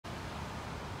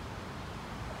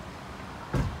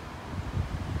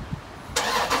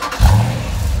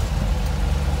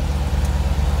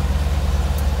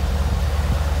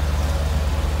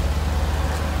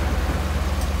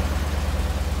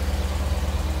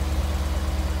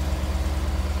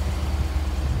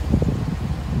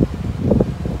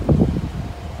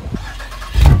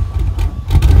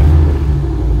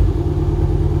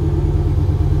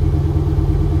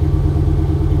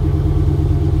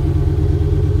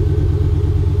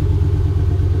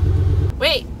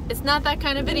It's not that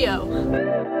kind of video.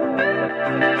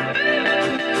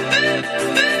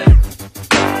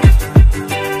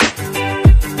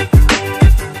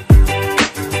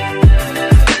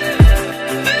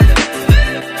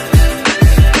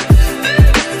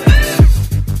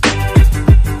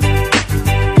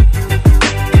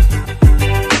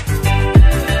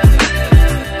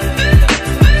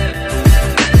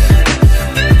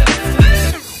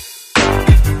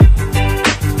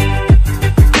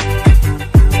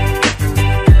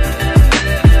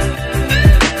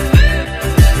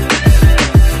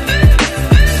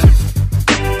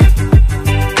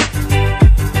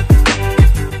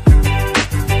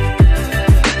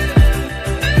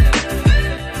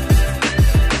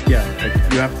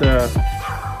 You have to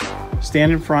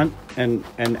stand in front and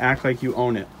act like you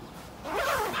own it.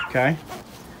 Okay?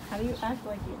 How do you act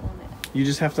like you own it? You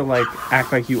just have to like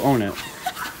act like you own it.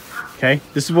 Okay?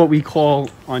 This is what we call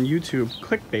on YouTube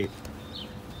clickbait.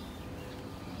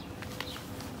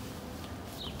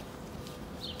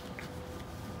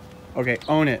 Okay,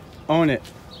 own it. Own it.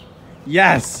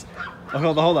 Yes! Oh,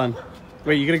 hold on.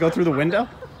 Wait, you gonna go through the window?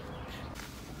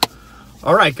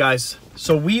 All right, guys.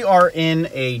 So we are in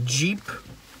a Jeep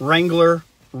Wrangler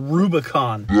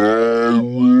Rubicon. And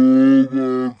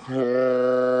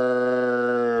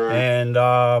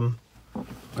I'm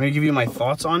gonna give you my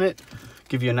thoughts on it.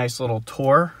 Give you a nice little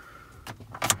tour.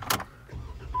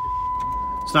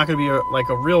 It's not gonna be like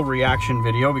a real reaction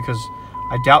video because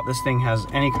I doubt this thing has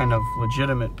any kind of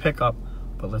legitimate pickup,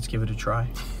 but let's give it a try.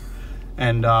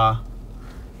 And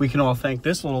we can all thank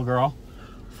this little girl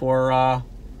for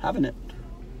having it.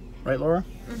 Right, Laura?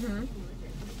 Mm-hmm.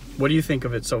 What do you think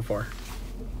of it so far?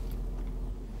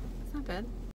 It's not bad.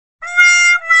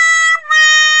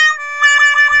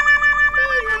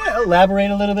 Elaborate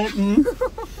a little bit.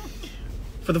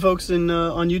 For the folks in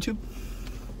on YouTube?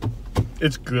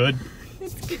 It's good.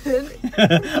 It's good.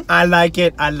 I like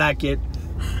it. I like it.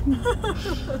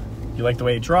 You like the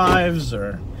way it drives,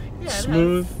 or yeah,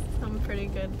 smooth? It has some pretty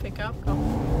good pickup.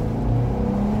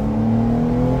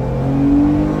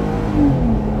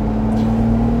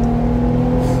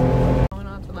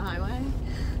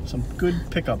 Some good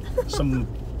pickup. Some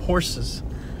horses.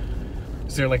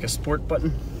 Is there like a sport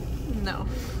button? No.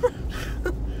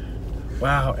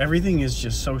 Wow, everything is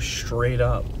just so straight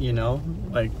up, you know?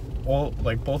 Like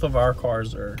both of our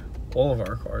cars are, all of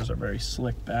our cars are very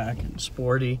slick back and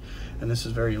sporty, and this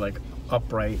is very like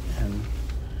upright and,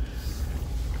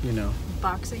 you know,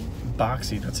 boxy.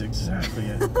 Boxy, that's exactly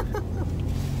it.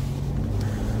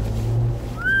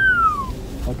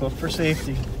 Buckle up for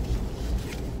safety.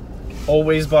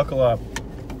 Always buckle up.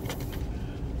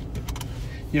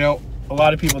 You know, a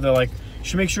lot of people, they're like, you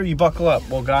should make sure you buckle up.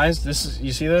 Well, guys, this is,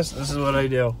 you see this? This is what I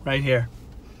do right here.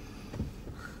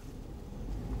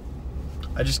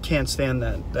 I just can't stand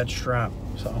that strap.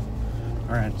 So,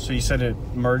 all right. So you said it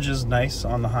merges nice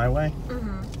on the highway?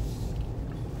 Mm-hmm.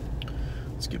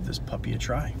 Let's give this puppy a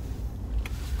try.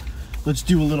 Let's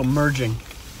do a little merging. I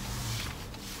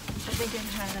think it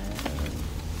had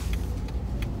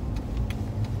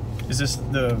Is this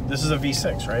this is a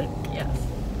V6, right? Yes.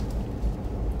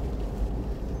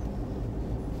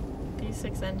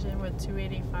 V6 engine with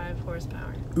 285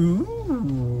 horsepower.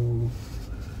 Ooh.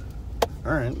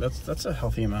 All right, that's a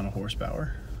healthy amount of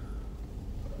horsepower.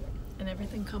 And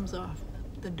everything comes off.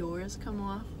 The doors come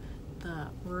off. The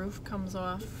roof comes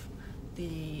off.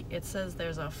 It says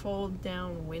there's a fold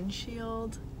down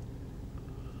windshield.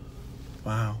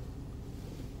 Wow.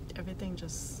 Everything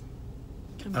just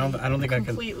I don't think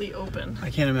completely open.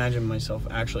 I can't imagine myself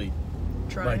actually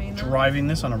driving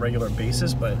this on a regular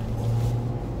basis, but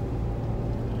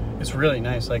it's really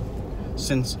nice. Like,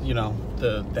 since, you know,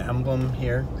 the emblem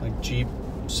here, like Jeep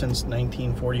since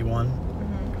 1941.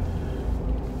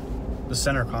 Mm-hmm. The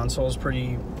center console is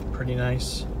pretty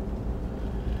nice.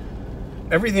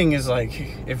 Everything is like,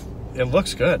 if it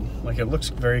looks good, like it looks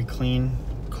very clean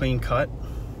cut.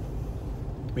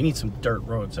 We need some dirt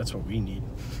roads. That's what we need.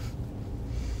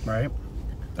 Right?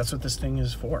 That's what this thing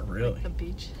is for, really. Like the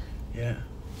beach. Yeah. It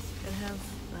has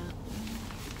that.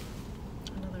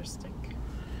 Another stick.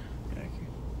 Okay.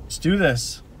 Let's do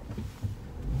this.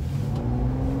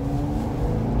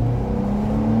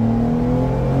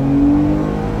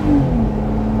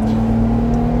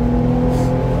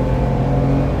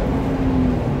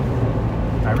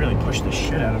 I really pushed the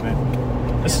shit out of it.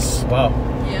 This is slow.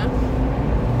 Yeah.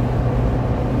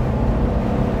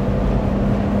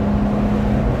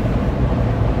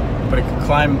 But it could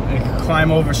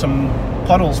climb over some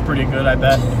puddles pretty good, I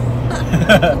bet.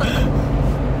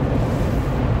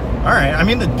 All right, I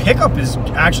mean, the pickup is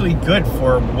actually good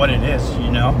for what it is,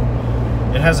 you know?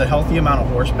 It has a healthy amount of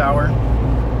horsepower.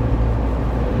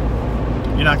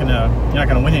 you're not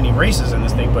gonna win any races in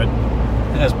this thing, but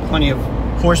it has plenty of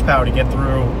horsepower to get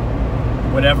through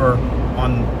whatever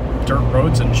on dirt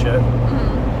roads and shit.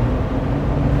 Mm-hmm.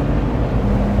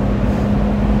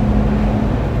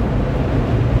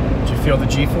 Did you feel the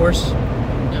G-force?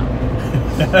 No.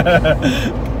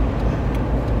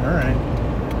 All right.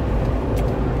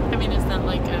 I mean, is that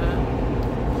like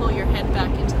a pull your head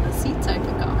back into the seat type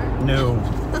of car? No,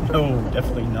 no,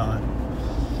 definitely not.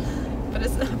 But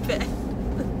it's not bad.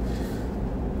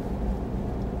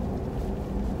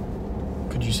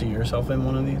 Could you see yourself in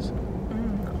one of these?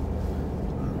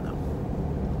 No.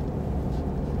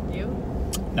 You?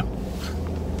 No.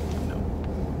 No.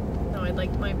 No, I'd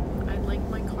like my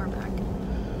car back.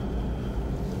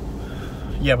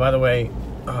 Yeah, by the way,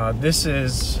 this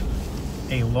is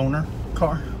a loaner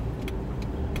car.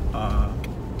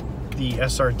 The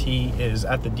SRT is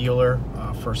at the dealer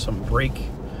for some brake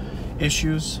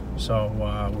issues, so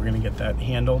we're gonna get that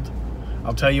handled.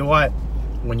 I'll tell you what,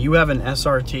 when you have an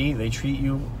SRT, they treat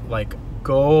you like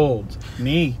gold.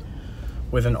 Me,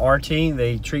 with an RT,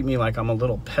 they treat me like I'm a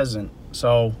little peasant.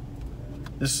 So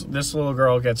this little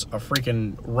girl gets a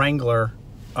freaking Wrangler.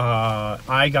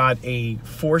 I got a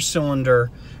 4-cylinder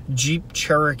Jeep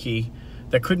Cherokee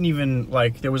that couldn't even,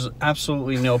 like, there was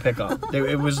absolutely no pickup.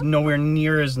 It was nowhere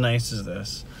near as nice as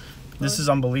this. This is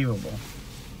unbelievable.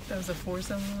 That was a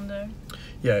 4-cylinder?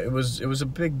 Yeah, it was a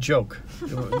big joke.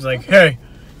 It was like, hey,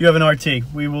 you have an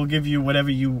RT. We will give you what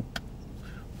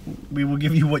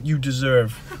you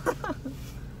deserve.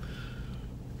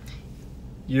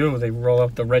 They roll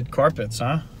up the red carpets,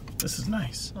 huh? This is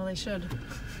nice. Well, they should.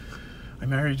 I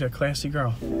married a classy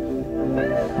girl.